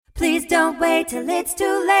Please don't wait till it's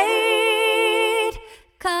too late.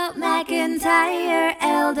 Call McIntyre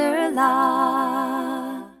Elder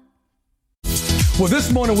Law. Well,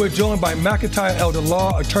 this morning we're joined by McIntyre Elder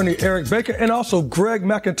Law attorney Eric Baker and also Greg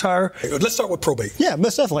McIntyre. Let's start with probate. Yeah,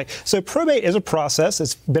 most definitely. So probate is a process.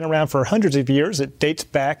 It's been around for hundreds of years. It dates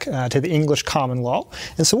back to the English common law.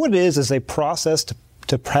 And so what it is a process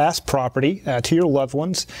to pass property to your loved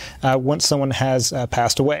ones once someone has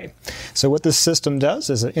passed away. So what this system does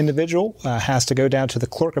is an individual has to go down to the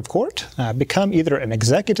clerk of court, become either an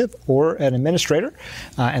executive or an administrator,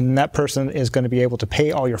 and that person is going to be able to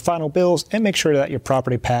pay all your final bills and make sure that your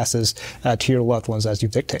property passes to your loved ones as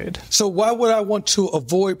you've dictated. So why would I want to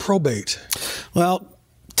avoid probate? Well,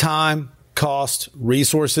 time, cost,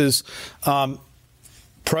 resources.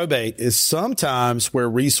 Probate is sometimes where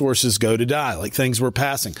resources go to die, like things we're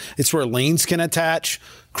passing. It's where liens can attach,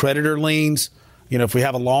 creditor liens. You know, if we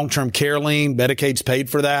have a long-term care lien, Medicaid's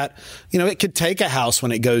paid for that. You know, it could take a house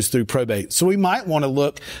when it goes through probate. So we might want to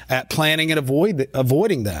look at planning and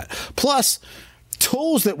avoiding that. Plus,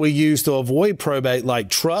 tools that we use to avoid probate, like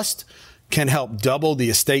trust, can help double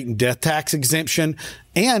the estate and death tax exemption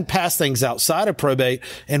and pass things outside of probate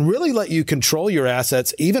and really let you control your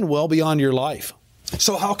assets even well beyond your life.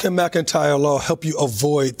 So how can McIntyre Law help you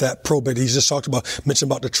avoid that probate? He just mentioned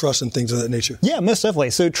about the trust and things of that nature. Yeah, most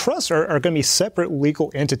definitely. So trusts are going to be separate legal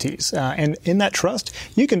entities. And in that trust,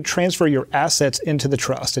 you can transfer your assets into the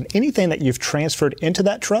trust. And anything that you've transferred into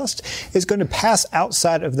that trust is going to pass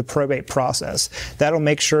outside of the probate process. That'll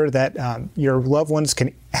make sure that your loved ones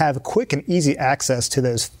can have quick and easy access to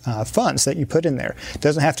those funds that you put in there. It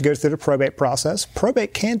doesn't have to go through the probate process.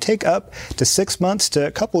 Probate can take up to 6 months to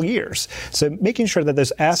a couple years. So making sure that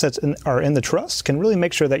those assets are in the trust can really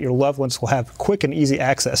make sure that your loved ones will have quick and easy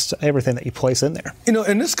access to everything that you place in there. You know,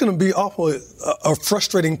 and this is going to be awfully a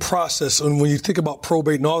frustrating process. And when you think about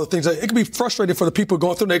probate and all the things, it can be frustrating for the people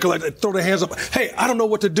going through. They can like throw their hands up. Hey, I don't know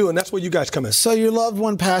what to do. And that's where you guys come in. So your loved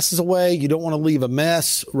one passes away. You don't want to leave a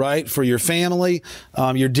mess, right, for your family.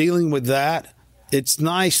 You're dealing with that. It's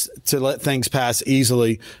nice to let things pass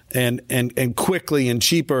easily and quickly and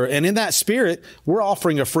cheaper. And in that spirit, we're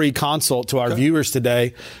offering a free consult to our viewers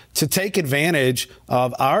today to take advantage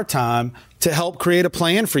of our time to help create a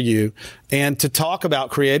plan for you and to talk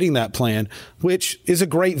about creating that plan, which is a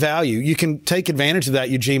great value. You can take advantage of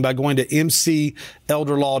that, Eugene, by going to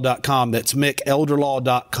mcelderlaw.com. That's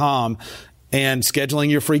mcelderlaw.com and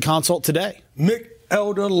scheduling your free consult today.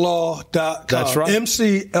 elderlaw.com. That's right.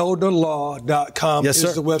 mcelderlaw.com is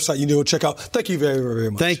the website you need to check out. Thank you very, very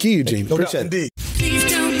much. Thank you, Eugene. No Appreciate doubt, it. indeed. Please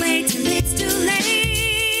don't wait till it's too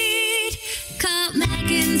late. Call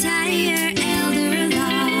McIntyre Elder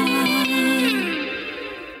Law.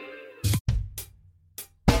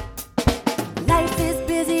 Life is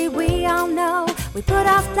busy, we all know. We put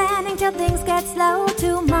off planning till things get slow.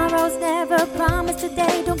 Tomorrow's never promised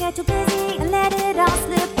today. Don't get too busy and let it all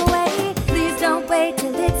slip away. Please don't wait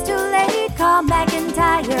till it's too late. Call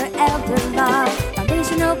McIntyre Elder Law.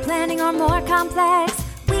 Foundational planning or more complex.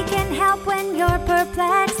 We can help when you're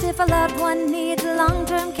perplexed. If a loved one needs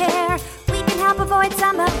long-term care, we can help avoid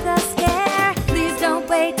some of the scare. Please don't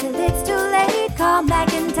wait till it's too late. Call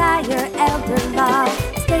McIntyre Elder Law.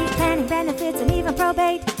 Estate planning, benefits, and even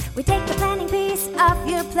probate. We take the planning piece off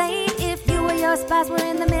your plate. If you or your spouse were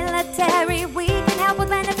in the military, we can help with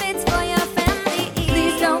benefits for your family.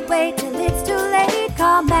 Please don't wait till it's too late.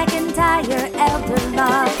 Call McIntyre